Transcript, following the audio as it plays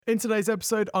In today's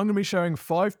episode, I'm going to be sharing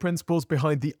 5 principles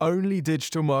behind the only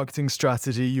digital marketing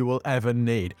strategy you will ever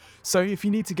need. So if you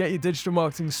need to get your digital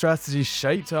marketing strategy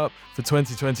shaped up for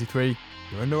 2023,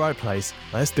 you're in the right place.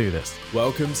 Let's do this.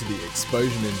 Welcome to the Exposure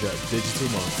Ninja Digital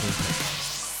Marketing Podcast.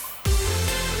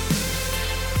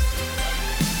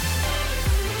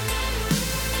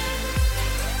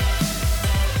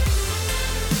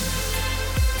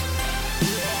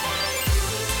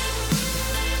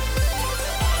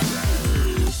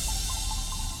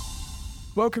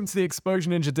 Welcome to the Exposure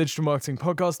Ninja Digital Marketing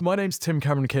Podcast. My name's Tim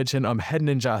Cameron Kitchen. I'm head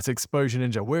ninja at Exposure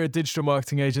Ninja. We're a digital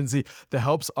marketing agency that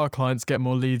helps our clients get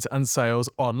more leads and sales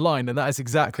online. And that is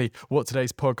exactly what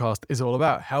today's podcast is all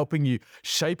about, helping you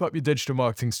shape up your digital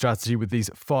marketing strategy with these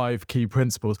 5 key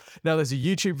principles. Now, there's a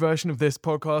YouTube version of this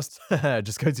podcast.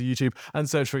 Just go to YouTube and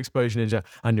search for Exposure Ninja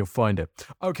and you'll find it.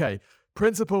 Okay,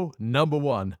 principle number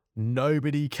 1,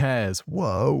 nobody cares.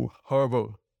 Whoa,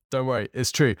 horrible. Don't worry,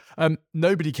 it's true.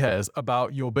 Nobody cares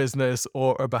about your business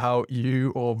or about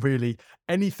you or really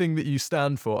anything that you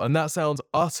stand for. And that sounds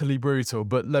utterly brutal,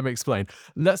 but let me explain.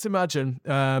 Let's imagine,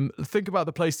 think about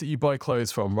the place that you buy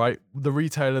clothes from, right? The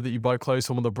retailer that you buy clothes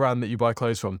from or the brand that you buy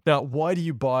clothes from. Now, why do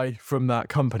you buy from that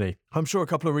company? I'm sure a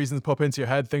couple of reasons pop into your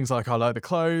head. Things like I like the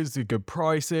clothes, the good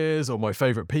prices, or my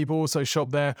favorite people also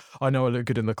shop there. I know I look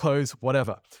good in the clothes,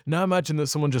 whatever. Now imagine that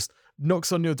someone just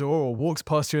knocks on your door or walks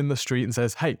past you in the street and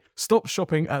says, hey, stop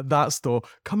shopping at that store.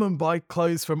 Come and buy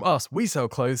clothes from us. We sell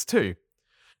clothes too.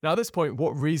 Now, at this point,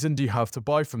 what reason do you have to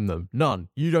buy from them? None.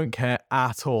 You don't care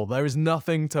at all. There is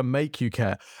nothing to make you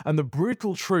care. And the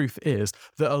brutal truth is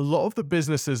that a lot of the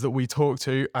businesses that we talk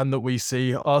to and that we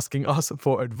see asking us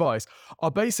for advice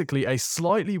are basically a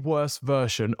slightly worse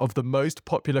version of the most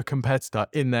popular competitor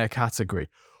in their category.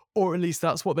 Or at least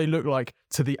that's what they look like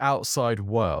to the outside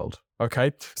world.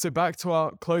 Okay, so back to our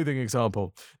clothing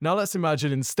example. Now let's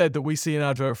imagine instead that we see an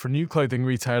advert for a new clothing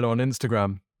retailer on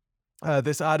Instagram.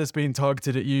 This ad has been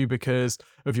targeted at you because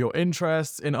of your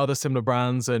interests in other similar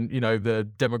brands and, the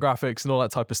demographics and all that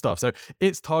type of stuff. So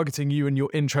it's targeting you and you're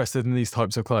interested in these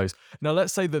types of clothes. Now,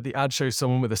 let's say that the ad shows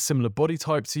someone with a similar body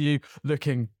type to you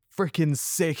looking freaking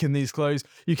sick in these clothes.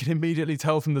 You can immediately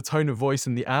tell from the tone of voice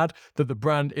in the ad that the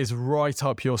brand is right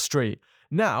up your street.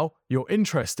 Now you're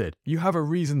interested. You have a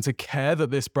reason to care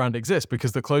that this brand exists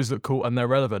because the clothes look cool and they're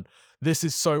relevant. This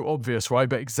is so obvious, right?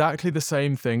 But exactly the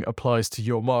same thing applies to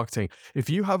your marketing. If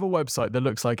you have a website that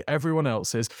looks like everyone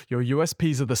else's, your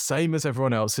USPs are the same as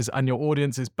everyone else's, and your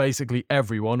audience is basically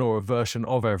everyone or a version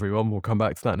of everyone, we'll come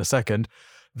back to that in a second,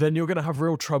 then you're going to have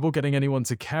real trouble getting anyone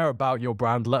to care about your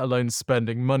brand, let alone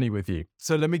spending money with you.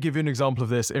 So let me give you an example of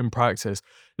this in practice.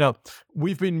 Now,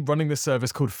 we've been running this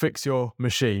service called Fix Your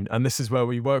Machine, and this is where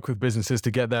we work with businesses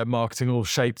to get their marketing all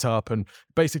shaped up and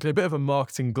basically a bit of a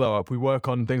marketing glow up. We work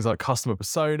on things like customer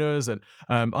personas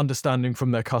and understanding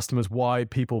from their customers why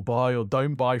people buy or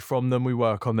don't buy from them. We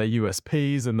work on their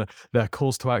USPs and their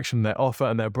calls to action, their offer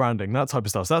and their branding, that type of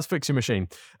stuff. So that's Fix Your Machine.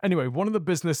 Anyway, one of the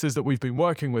businesses that we've been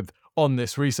working with on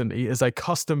this recently is a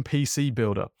custom PC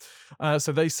builder.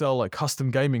 So they sell like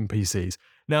custom gaming PCs.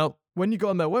 Now, when you go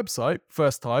on their website,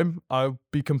 first time, I'll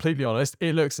be completely honest,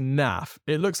 it looks naff.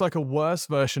 It looks like a worse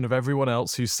version of everyone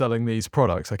else who's selling these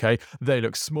products, okay? They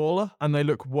look smaller and they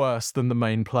look worse than the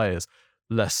main players.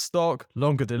 Less stock,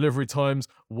 longer delivery times,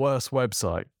 worse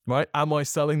website, right? Am I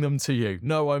selling them to you?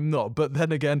 No, I'm not. But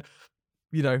then again,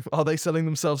 are they selling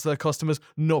themselves to their customers?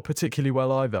 Not particularly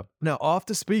well either. Now,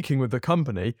 after speaking with the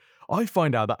company, I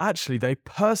find out that actually they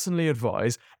personally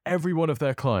advise every one of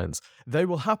their clients. They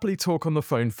will happily talk on the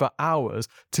phone for hours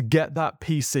to get that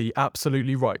PC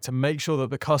absolutely right, to make sure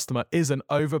that the customer isn't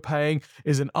overpaying,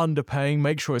 isn't underpaying,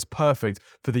 make sure it's perfect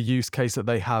for the use case that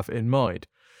they have in mind.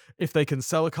 If they can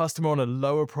sell a customer on a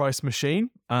lower price machine,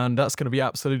 and that's going to be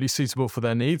absolutely suitable for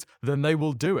their needs, then they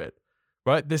will do it.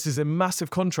 Right? This is a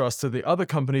massive contrast to the other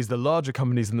companies, the larger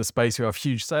companies in the space who have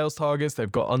huge sales targets.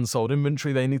 They've got unsold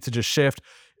inventory. They need to just shift.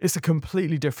 It's a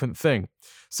completely different thing.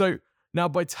 So now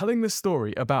by telling this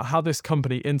story about how this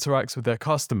company interacts with their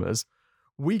customers,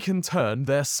 we can turn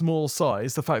their small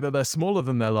size, the fact that they're smaller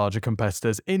than their larger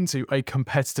competitors, into a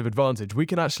competitive advantage. We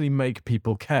can actually make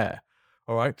people care.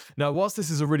 All right. Now, whilst this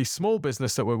is a really small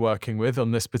business that we're working with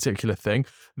on this particular thing,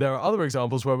 there are other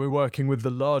examples where we're working with the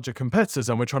larger competitors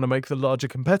and we're trying to make the larger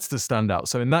competitors stand out.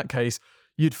 So in that case,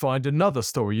 you'd find another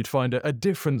story. You'd find a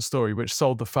different story which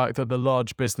sold the fact that the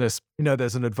large business,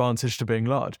 there's an advantage to being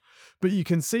large. But you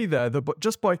can see there that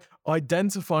just by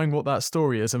identifying what that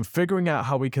story is and figuring out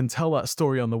how we can tell that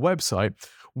story on the website,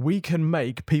 we can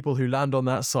make people who land on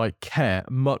that site care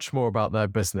much more about their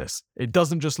business. It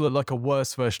doesn't just look like a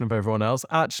worse version of everyone else.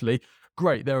 Actually,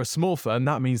 Great, they're a small firm.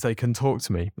 That means they can talk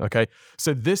to me. Okay.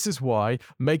 So this is why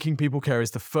making people care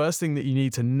is the first thing that you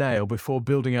need to nail before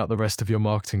building out the rest of your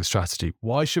marketing strategy.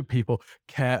 Why should people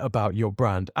care about your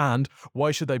brand? And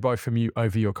why should they buy from you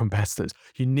over your competitors?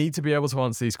 You need to be able to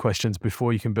answer these questions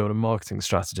before you can build a marketing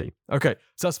strategy. Okay.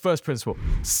 So that's the first principle.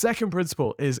 Second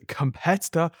principle is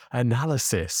competitor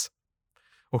analysis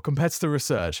or competitor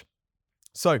research.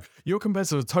 So your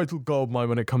competitors are a total goldmine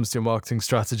when it comes to your marketing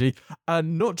strategy,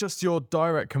 and not just your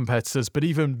direct competitors, but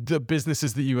even the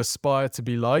businesses that you aspire to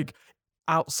be like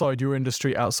outside your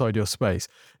industry, outside your space.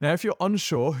 Now, if you're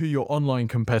unsure who your online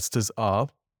competitors are,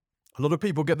 a lot of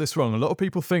people get this wrong. A lot of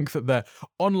people think that their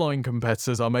online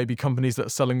competitors are maybe companies that are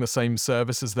selling the same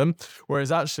service as them, whereas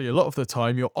actually a lot of the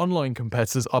time your online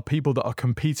competitors are people that are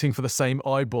competing for the same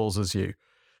eyeballs as you.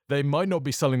 They might not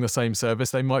be selling the same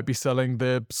service. They might be selling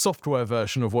the software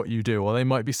version of what you do, or they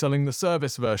might be selling the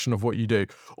service version of what you do,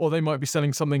 or they might be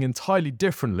selling something entirely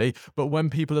differently. But when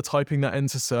people are typing that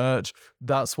into search,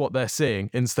 that's what they're seeing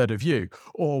instead of you.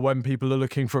 Or when people are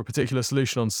looking for a particular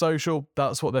solution on social,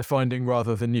 that's what they're finding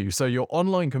rather than you. So your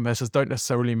online competitors don't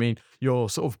necessarily mean your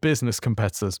sort of business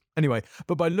competitors. Anyway,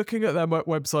 but by looking at their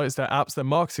websites, their apps, their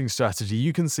marketing strategy,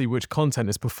 you can see which content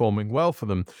is performing well for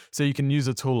them. So you can use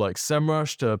a tool like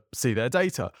SEMrush to see their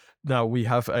data. Now we've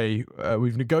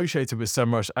negotiated with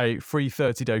SEMrush a free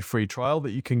 30-day free trial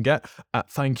that you can get at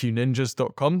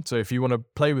thankyouninjas.com. So if you want to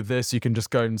play with this, you can just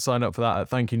go and sign up for that at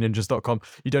thankyouninjas.com.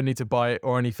 You don't need to buy it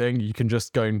or anything. You can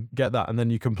just go and get that, and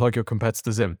then you can plug your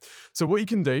competitors in. So what you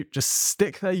can do, just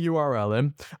stick their URL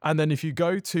in, and then if you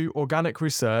go to organic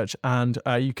research, and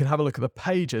you can have a look at the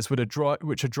pages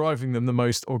which are driving them the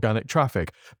most organic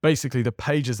traffic, basically the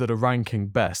pages that are ranking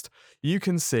best. You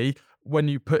can see when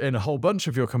you put in a whole bunch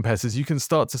of your competitors, you can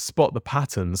start to spot the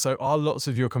patterns. So are lots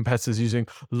of your competitors using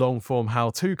long form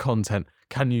how-to content?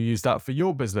 Can you use that for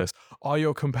your business? Are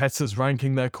your competitors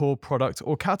ranking their core product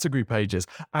or category pages?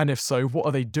 And if so, what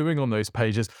are they doing on those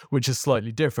pages, which is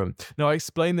slightly different? Now, I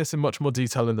explain this in much more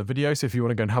detail in the video. So if you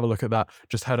want to go and have a look at that,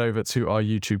 just head over to our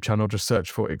YouTube channel, just search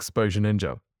for Exposure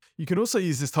Ninja. You can also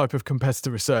use this type of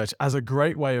competitor research as a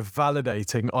great way of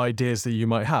validating ideas that you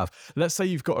might have. Let's say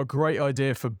you've got a great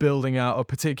idea for building out a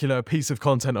particular piece of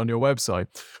content on your website.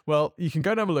 Well, you can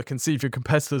go and have a look and see if your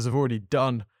competitors have already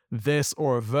done this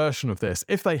or a version of this.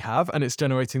 If they have, and it's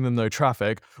generating them no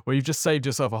traffic, well, you've just saved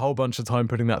yourself a whole bunch of time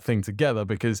putting that thing together,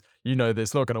 because you know that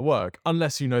it's not going to work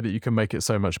unless you know that you can make it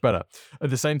so much better. At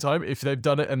the same time, if they've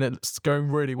done it and it's going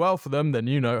really well for them, then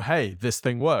you know, hey, this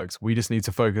thing works. We just need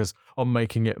to focus on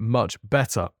making it much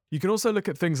better. You can also look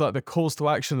at things like the calls to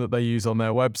action that they use on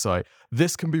their website.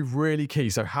 This can be really key.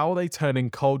 So how are they turning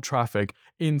cold traffic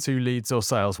into leads or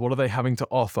sales? What are they having to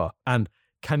offer? And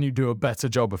can you do a better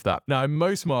job of that? Now, in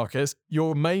most markets,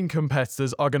 your main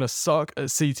competitors are going to suck at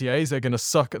CTAs. They're going to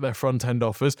suck at their front-end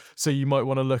offers. So you might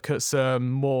want to look at some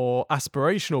more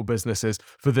aspirational businesses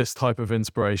for this type of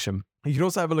inspiration. You can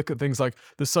also have a look at things like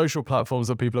the social platforms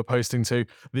that people are posting to,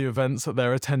 the events that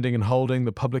they're attending and holding,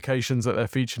 the publications that they're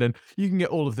featured in. You can get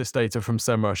all of this data from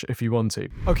SEMrush if you want to.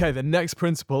 Okay, the next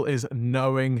principle is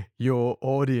knowing your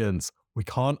audience. We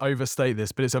can't overstate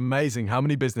this, but it's amazing how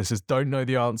many businesses don't know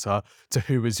the answer to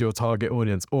who is your target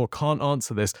audience, or can't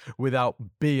answer this without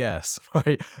BS,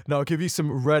 right? Now, I'll give you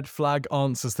some red flag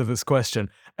answers to this question.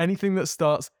 Anything that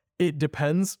starts, it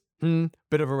depends,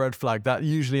 bit of a red flag. That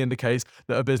usually indicates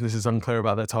that a business is unclear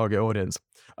about their target audience.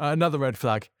 Another red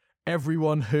flag,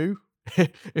 everyone who.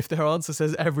 If their answer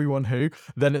says everyone who,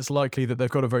 then it's likely that they've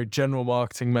got a very general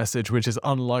marketing message, which is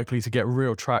unlikely to get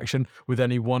real traction with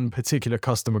any one particular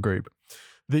customer group.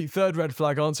 The third red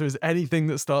flag answer is anything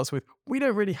that starts with, we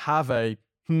don't really have a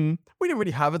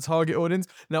target audience.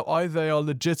 Now, either they are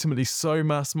legitimately so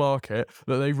mass market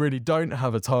that they really don't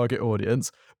have a target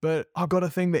audience, but I've got to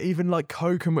think that even like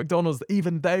Coke and McDonald's,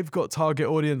 even they've got target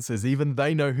audiences. Even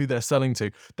they know who they're selling to.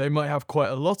 They might have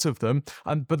quite a lot of them,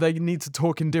 but they need to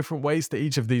talk in different ways to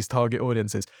each of these target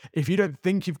audiences. If you don't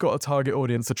think you've got a target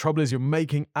audience, the trouble is you're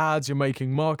making ads, you're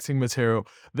making marketing material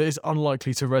that is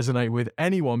unlikely to resonate with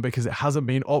anyone because it hasn't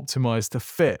been optimized to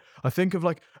fit. I think of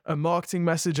like a marketing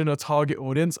message and a target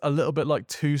audience a little bit like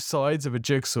two sides of a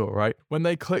jigsaw, right? When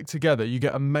they click together, you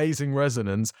get amazing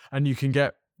resonance and you can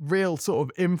get real sort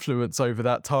of influence over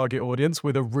that target audience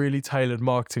with a really tailored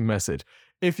marketing message.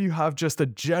 If you have just a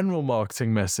general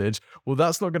marketing message, well,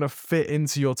 that's not going to fit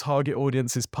into your target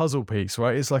audience's puzzle piece,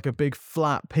 right? It's like a big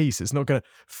flat piece. It's not going to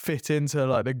fit into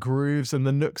like the grooves and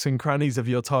the nooks and crannies of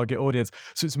your target audience.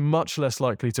 So it's much less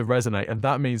likely to resonate. And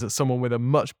that means that someone with a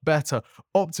much better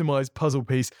optimized puzzle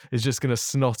piece is just going to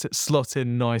slot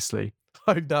in nicely.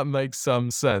 Hope that makes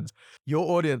some sense.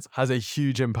 Your audience has a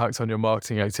huge impact on your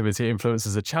marketing activity. It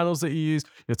influences the channels that you use,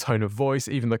 your tone of voice,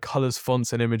 even the colors,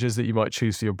 fonts, and images that you might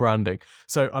choose for your branding.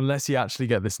 So unless you actually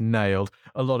get this nailed,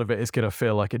 a lot of it is going to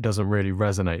feel like it doesn't really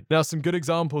resonate. Now, some good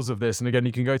examples of this, and again,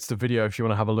 you can go to the video if you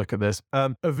want to have a look at this.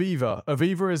 Aviva.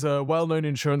 Aviva is a well-known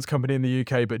insurance company in the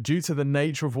UK, but due to the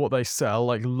nature of what they sell,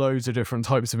 like loads of different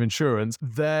types of insurance,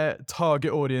 their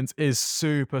target audience is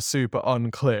super, super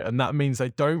unclear. And that means they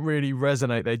don't really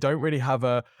resonate. They don't really have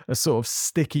a sort of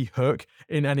sticky hook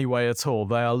in any way at all.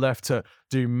 They are left to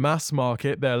do mass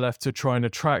market. They're left to try and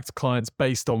attract clients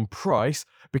based on price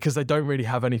because they don't really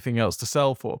have anything else to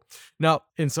sell for. Now,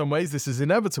 in some ways, this is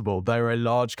inevitable. They're a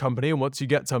large company, and once you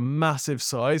get to massive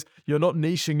size, you're not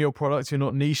niching your product, you're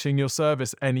not niching your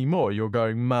service anymore. You're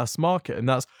going mass market, and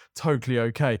that's totally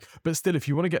okay. But still, if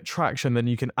you want to get traction, then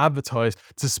you can advertise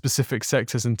to specific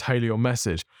sectors and tailor your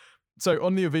message. So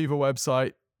on the Aviva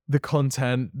website, the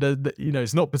content,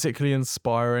 it's not particularly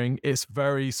inspiring. It's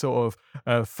very sort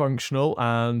of functional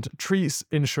and treats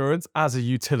insurance as a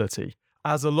utility,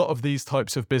 as a lot of these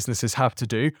types of businesses have to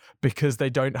do because they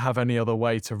don't have any other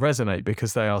way to resonate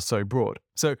because they are so broad.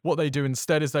 So what they do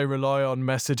instead is they rely on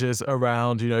messages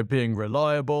around, being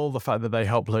reliable, the fact that they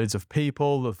help loads of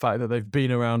people, the fact that they've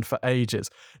been around for ages.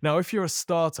 Now, if you're a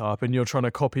startup and you're trying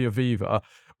to copy Aviva,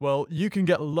 well, you can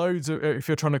get loads of, if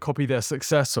you're trying to copy their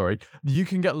success, you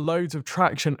can get loads of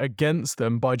traction against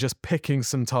them by just picking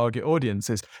some target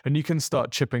audiences, and you can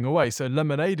start chipping away. So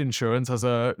Lemonade Insurance, as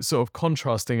a sort of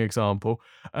contrasting example,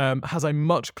 has a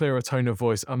much clearer tone of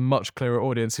voice, a much clearer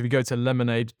audience if you go to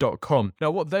lemonade.com. Now,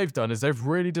 what they've done is they've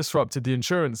really disrupted the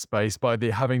insurance space by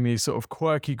having these sort of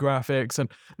quirky graphics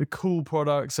and the cool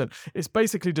products, and it's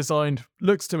basically designed,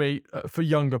 looks to me, for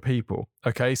younger people.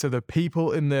 Okay, so the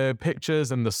people in the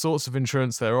pictures and the sorts of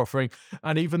insurance they're offering,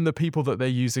 and even the people that they're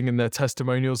using in their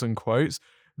testimonials and quotes,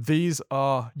 these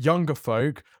are younger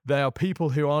folk. They are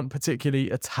people who aren't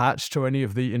particularly attached to any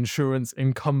of the insurance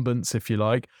incumbents, if you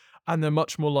like, and they're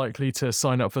much more likely to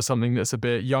sign up for something that's a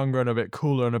bit younger and a bit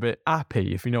cooler and a bit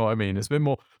appy, if you know what I mean. It's a bit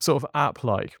more sort of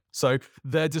app-like. So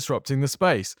they're disrupting the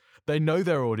space. They know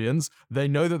their audience. They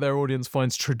know that their audience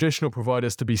finds traditional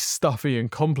providers to be stuffy and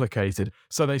complicated.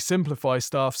 So they simplify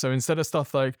stuff. So instead of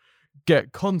stuff like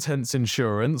get contents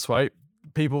insurance, right?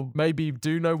 People maybe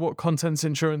do know what contents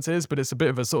insurance is, but it's a bit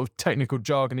of a sort of technical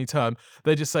jargony term.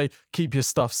 They just say, keep your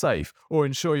stuff safe or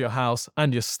insure your house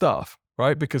and your stuff,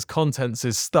 right? Because contents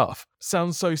is stuff.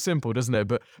 Sounds so simple, doesn't it?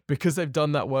 But because they've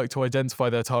done that work to identify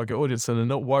their target audience and they're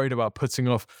not worried about putting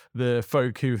off the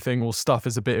folk who think, well, stuff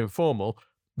is a bit informal,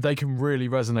 they can really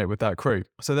resonate with that crew.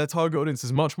 So their target audience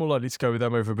is much more likely to go with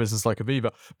them over a business like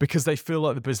Aviva because they feel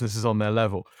like the business is on their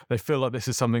level. They feel like this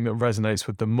is something that resonates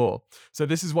with them more. So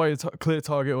this is why your clear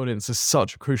target audience is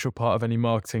such a crucial part of any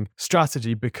marketing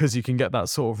strategy, because you can get that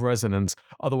sort of resonance.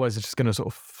 Otherwise, it's just going to sort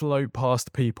of float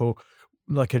past people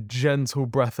like a gentle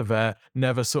breath of air,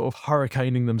 never sort of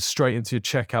hurricaning them straight into your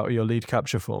checkout or your lead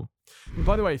capture form. And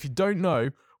by the way, if you don't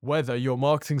know whether your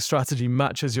marketing strategy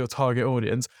matches your target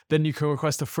audience, then you can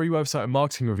request a free website and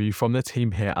marketing review from the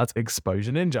team here at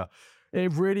Exposure Ninja.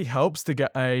 It really helps to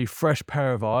get a fresh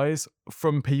pair of eyes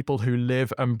from people who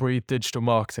live and breathe digital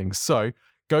marketing. So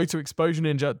go to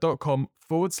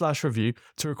exposureninja.com/review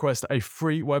to request a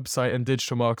free website and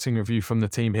digital marketing review from the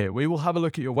team here. We will have a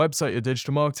look at your website, your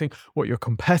digital marketing, what your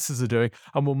competitors are doing,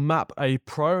 and we'll map a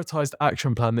prioritized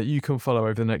action plan that you can follow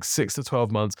over the next 6 to 12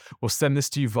 months. We'll send this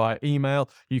to you via email.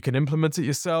 You can implement it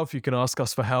yourself. You can ask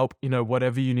us for help.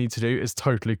 Whatever you need to do is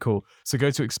totally cool. So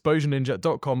go to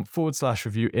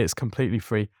exposureninja.com/review. It's completely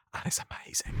free and it's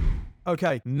amazing.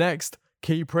 Okay, next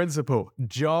key principle: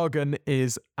 jargon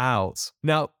is out.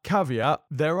 Now, caveat,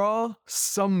 there are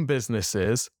some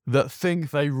businesses that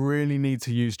think they really need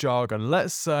to use jargon.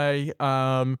 Let's say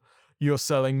you're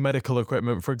selling medical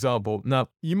equipment, for example. Now,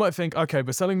 you might think, okay,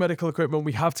 but selling medical equipment,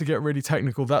 we have to get really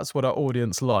technical. That's what our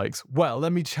audience likes. Well,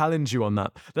 let me challenge you on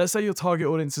that. Let's say your target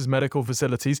audience is medical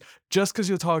facilities. Just because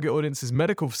your target audience is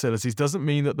medical facilities doesn't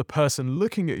mean that the person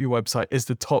looking at your website is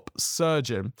the top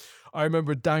surgeon. I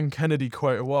remember a Dan Kennedy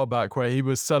quote a while back where he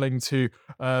was selling to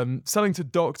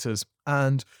doctors,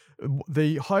 and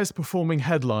the highest performing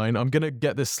headline, I'm going to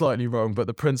get this slightly wrong, but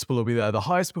the principle will be there. The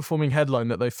highest performing headline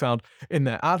that they found in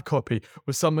their ad copy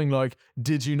was something like,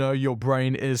 "Did you know your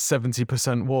brain is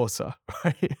 70% water?"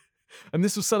 Right? And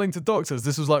this was selling to doctors.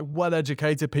 This was like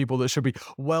well-educated people that should be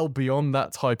well beyond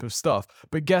that type of stuff.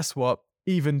 But guess what?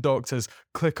 Even doctors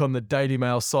click on the Daily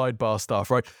Mail sidebar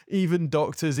stuff, right? Even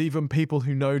doctors, even people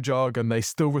who know jargon, they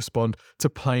still respond to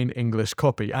plain English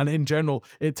copy. And in general,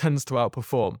 it tends to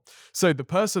outperform. So the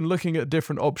person looking at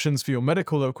different options for your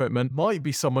medical equipment might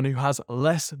be someone who has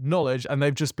less knowledge and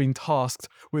they've just been tasked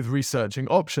with researching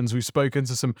options. We've spoken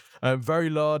to some very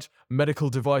large medical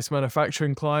device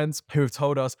manufacturing clients who have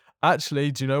told us,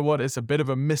 actually, do you know what? It's a bit of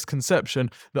a misconception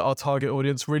that our target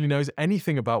audience really knows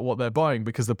anything about what they're buying,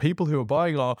 because the people who are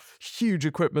buying our huge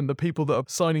equipment, the people that are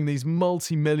signing these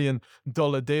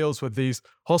multi-million-dollar deals with these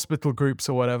hospital groups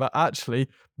or whatever, actually,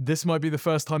 this might be the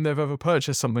first time they've ever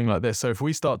purchased something like this. So if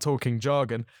we start talking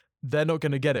jargon, they're not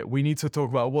going to get it. We need to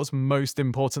talk about what's most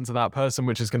important to that person,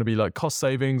 which is going to be like cost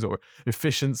savings or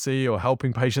efficiency or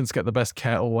helping patients get the best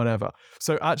care or whatever.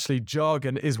 So actually,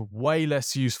 jargon is way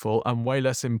less useful and way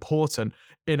less important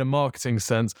in a marketing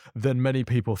sense than many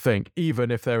people think,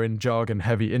 even if they're in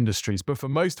jargon-heavy industries. But for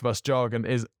most of us, jargon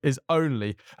is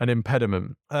only an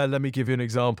impediment. Let me give you an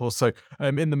example. So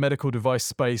in the medical device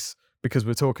space, because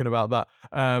we're talking about that,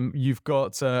 you've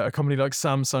got a company like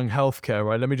Samsung Healthcare,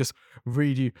 right? Let me just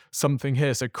read you something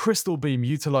here. So Crystal Beam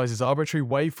utilizes arbitrary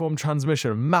waveform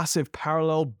transmission, massive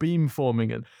parallel beam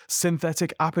forming, and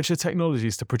synthetic aperture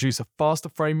technologies to produce a faster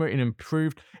frame rate and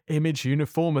improved image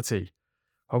uniformity.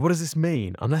 What does this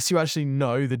mean? Unless you actually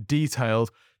know the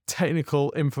detailed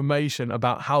technical information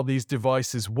about how these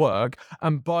devices work.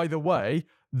 And by the way,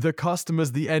 the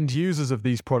customers, the end users of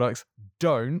these products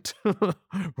don't,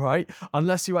 right?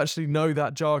 Unless you actually know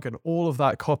that jargon, all of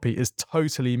that copy is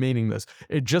totally meaningless.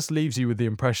 It just leaves you with the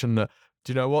impression that,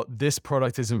 do you know what? This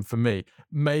product isn't for me.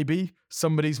 Maybe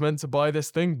somebody's meant to buy this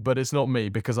thing, but it's not me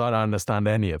because I don't understand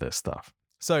any of this stuff.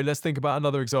 So let's think about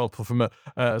another example from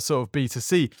a sort of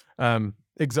B2C,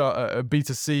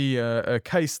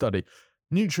 case study.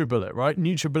 NutriBullet, right?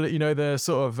 NutriBullet, you know, the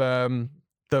sort of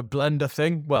the blender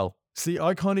thing. Well, see,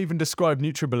 I can't even describe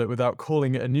NutriBullet without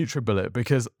calling it a NutriBullet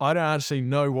because I don't actually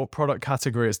know what product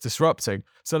category it's disrupting.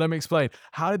 So let me explain.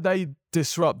 How did they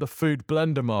disrupt the food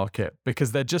blender market?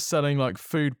 Because they're just selling like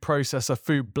food processor,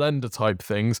 food blender type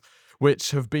things,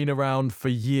 which have been around for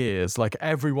years. Like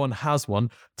everyone has one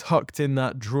tucked in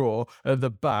that drawer at the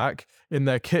back in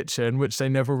their kitchen, which they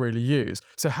never really use.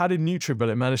 So how did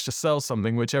NutriBullet manage to sell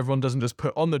something which everyone doesn't just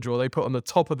put on the drawer, they put on the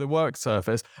top of the work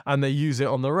surface and they use it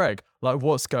on the reg? Like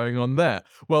what's going on there?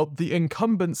 Well, the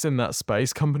incumbents in that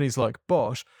space, companies like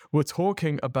Bosch, were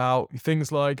talking about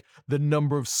things like the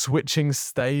number of switching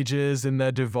stages in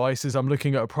their devices. I'm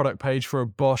looking at a product page for a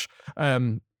Bosch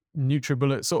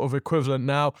NutriBullet sort of equivalent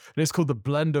now, and it's called the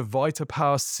Blender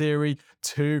VitaPower Series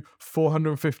 2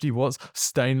 450 watts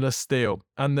stainless steel.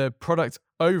 And the product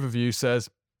overview says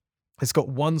it's got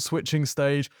one switching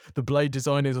stage. The blade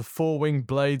design is a 4-wing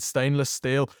blade, stainless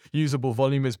steel. Usable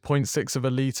volume is 0.6 of a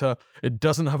litre. It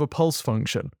doesn't have a pulse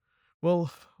function.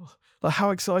 Well, like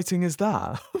how exciting is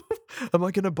that? Am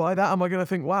I going to buy that? Am I going to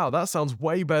think, wow, that sounds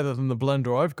way better than the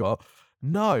blender I've got?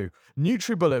 No,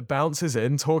 NutriBullet bounces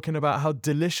in talking about how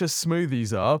delicious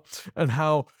smoothies are and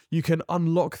how you can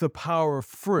unlock the power of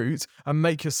fruit and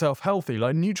make yourself healthy.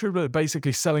 Like NutriBullet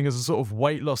basically selling as a sort of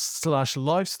weight loss /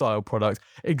 lifestyle product,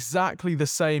 exactly the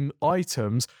same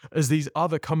items as these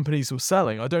other companies were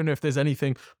selling. I don't know if there's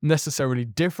anything necessarily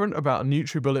different about a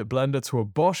NutriBullet blender to a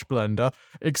Bosch blender,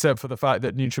 except for the fact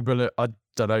that NutriBullet, I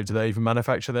don't know, do they even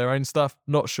manufacture their own stuff?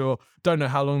 Not sure. Don't know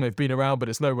how long they've been around, but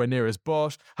it's nowhere near as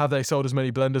Bosch. Have they sold as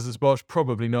many blenders as Bosch?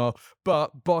 Probably not.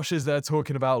 But Bosch is there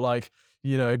talking about like,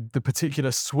 you know, the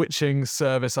particular switching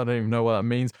service. I don't even know what that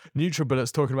means.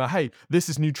 NutriBullet's talking about, hey, this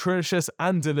is nutritious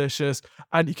and delicious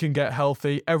and you can get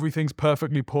healthy. Everything's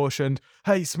perfectly portioned.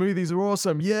 Hey, smoothies are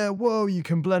awesome. Yeah, whoa, you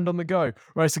can blend on the go.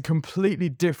 Right, it's a completely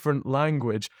different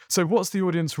language. So what's the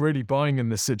audience really buying in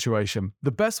this situation? The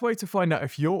best way to find out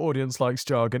if your audience likes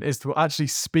jargon is to actually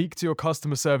speak to your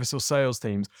customer service or sales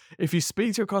teams. If you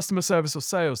speak to your customer service or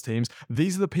sales teams,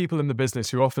 these are the people in the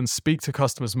business who often speak to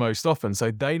customers most often.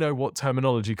 So they know what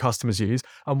terminology customers use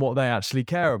and what they actually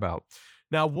care about.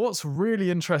 Now, what's really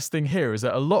interesting here is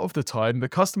that a lot of the time, the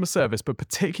customer service, but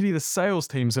particularly the sales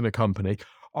teams in a company,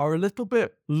 are a little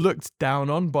bit looked down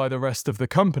on by the rest of the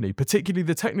company, particularly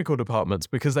the technical departments,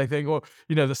 because they think, well,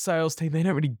 you know, the sales team, they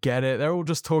don't really get it. They're all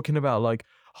just talking about like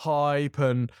hype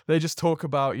and they just talk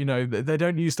about, you know, they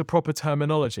don't use the proper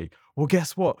terminology. Well,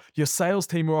 guess what? Your sales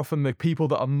team are often the people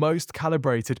that are most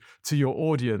calibrated to your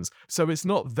audience. So it's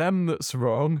not them that's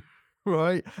wrong.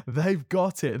 right? They've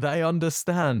got it. They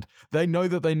understand. They know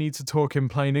that they need to talk in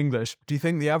plain English. Do you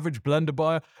think the average Blender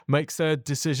buyer makes their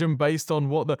decision based on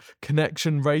what the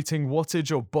connection rating,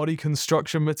 wattage, or body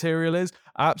construction material is?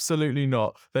 Absolutely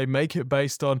not. They make it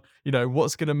based on,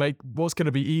 what's going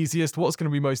to be easiest, what's going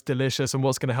to be most delicious, and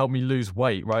what's going to help me lose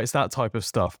weight, right? It's that type of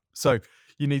stuff. So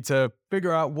you need to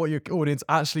figure out what your audience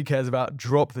actually cares about.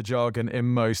 Drop the jargon in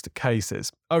most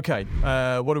cases. Okay,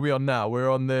 what are we on now? We're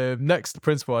on the next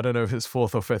principle. I don't know if it's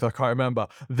fourth or fifth. I can't remember.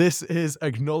 This is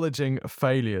acknowledging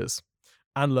failures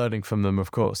and learning from them,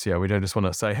 of course. Yeah, we don't just want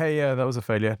to say, hey, yeah, that was a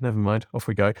failure. Never mind. Off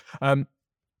we go.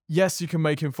 Yes, you can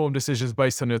make informed decisions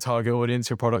based on your target audience,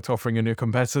 your product offering, and your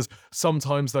competitors.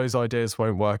 Sometimes those ideas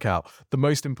won't work out. The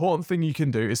most important thing you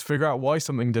can do is figure out why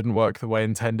something didn't work the way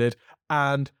intended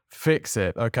and fix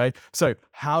it, okay? So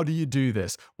how do you do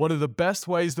this? One of the best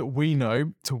ways that we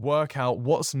know to work out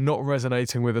what's not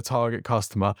resonating with a target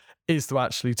customer is to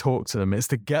actually talk to them. It's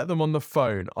to get them on the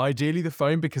phone. Ideally the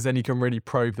phone, because then you can really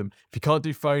probe them. If you can't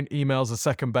do phone, emails are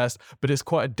second best, but it's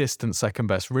quite a distant second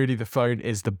best. Really, the phone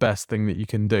is the best thing that you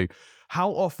can do.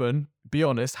 How often, be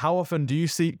honest, how often do you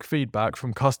seek feedback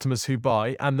from customers who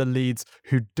buy and the leads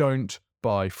who don't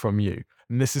buy from you?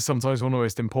 And this is sometimes one of the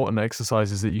most important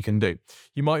exercises that you can do.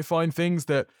 You might find things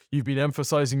that you've been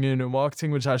emphasizing in your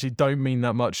marketing which actually don't mean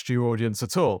that much to your audience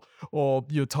at all. Or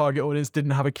your target audience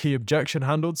didn't have a key objection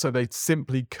handled, so they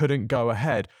simply couldn't go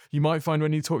ahead. You might find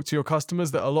when you talk to your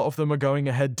customers that a lot of them are going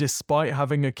ahead despite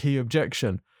having a key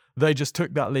objection. They just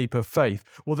took that leap of faith.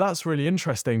 Well, that's really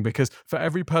interesting because for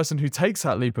every person who takes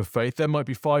that leap of faith, there might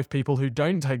be 5 people who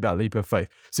don't take that leap of faith.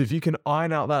 So if you can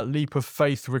iron out that leap of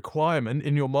faith requirement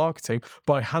in your marketing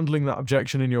by handling that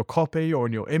objection in your copy or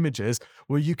in your images,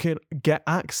 well, you can get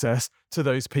access to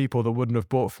those people that wouldn't have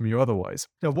bought from you otherwise.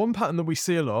 Now, one pattern that we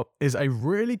see a lot is a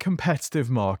really competitive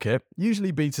market,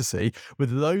 usually B2C,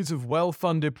 with loads of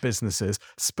well-funded businesses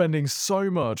spending so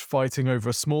much fighting over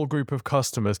a small group of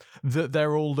customers that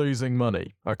they're all losing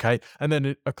money, okay? And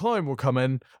then a client will come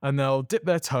in and they'll dip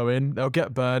their toe in, they'll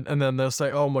get burnt, and then they'll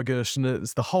say, oh my gosh, and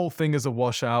the whole thing is a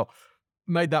washout,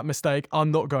 made that mistake,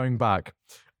 I'm not going back.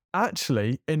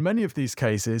 Actually, in many of these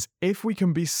cases, if we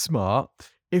can be smart,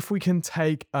 if we can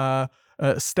take a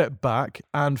step back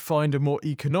and find a more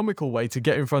economical way to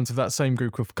get in front of that same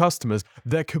group of customers,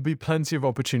 there could be plenty of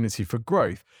opportunity for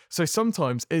growth. So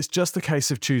sometimes it's just a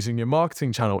case of choosing your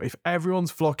marketing channel. If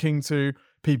everyone's flocking to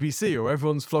PPC or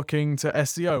everyone's flocking to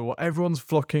SEO or everyone's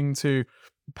flocking to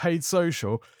paid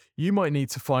social, you might need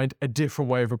to find a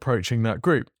different way of approaching that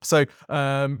group. So,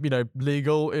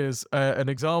 legal is an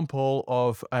example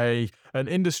of an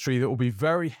industry that will be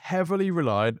very heavily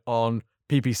reliant on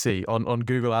PPC, on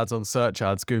Google ads, on search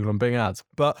ads, Google and Bing ads.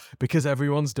 But because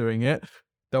everyone's doing it,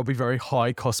 there'll be very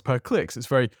high cost per clicks. It's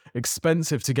very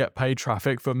expensive to get paid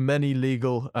traffic for many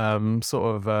legal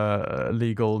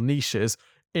legal niches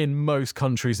in most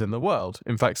countries in the world.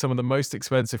 In fact, some of the most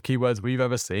expensive keywords we've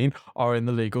ever seen are in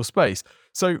the legal space.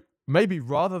 So maybe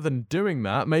rather than doing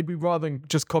that, maybe rather than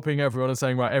just copying everyone and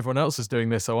saying, right, everyone else is doing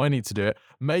this, so I need to do it,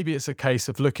 maybe it's a case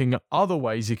of looking at other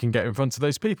ways you can get in front of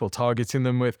those people, targeting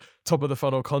them with top of the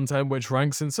funnel content which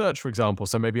ranks in search, for example.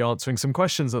 So maybe answering some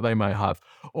questions that they may have,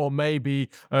 or maybe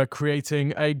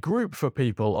creating a group for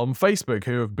people on Facebook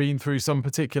who have been through some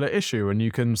particular issue and you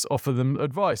can offer them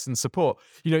advice and support.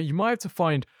 You might have to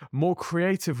find more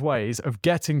creative ways of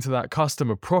getting to that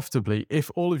customer profitably.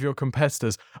 If all of your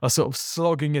competitors are sort of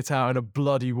slogging it out in a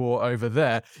bloody war over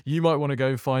there, you might want to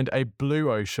go find a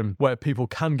blue ocean where people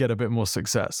can get a bit more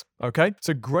success. Okay,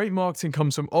 so great marketing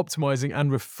comes from optimizing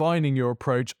and refining your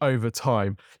approach over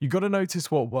time. You got to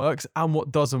notice what works and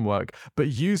what doesn't work, but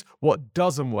use what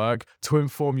doesn't work to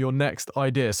inform your next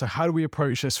idea. So how do we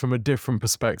approach this from a different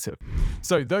perspective?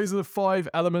 So those are the 5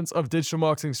 elements of digital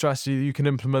marketing strategy that you can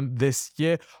implement this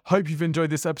year. Hope you've enjoyed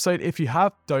this episode. If you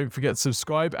have, don't forget to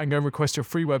subscribe and go and request your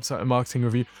free website and marketing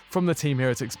review from the team here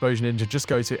at Exposure Ninja. Just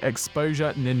go to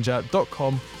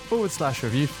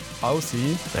exposureninja.com/review. I will see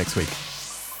you next week.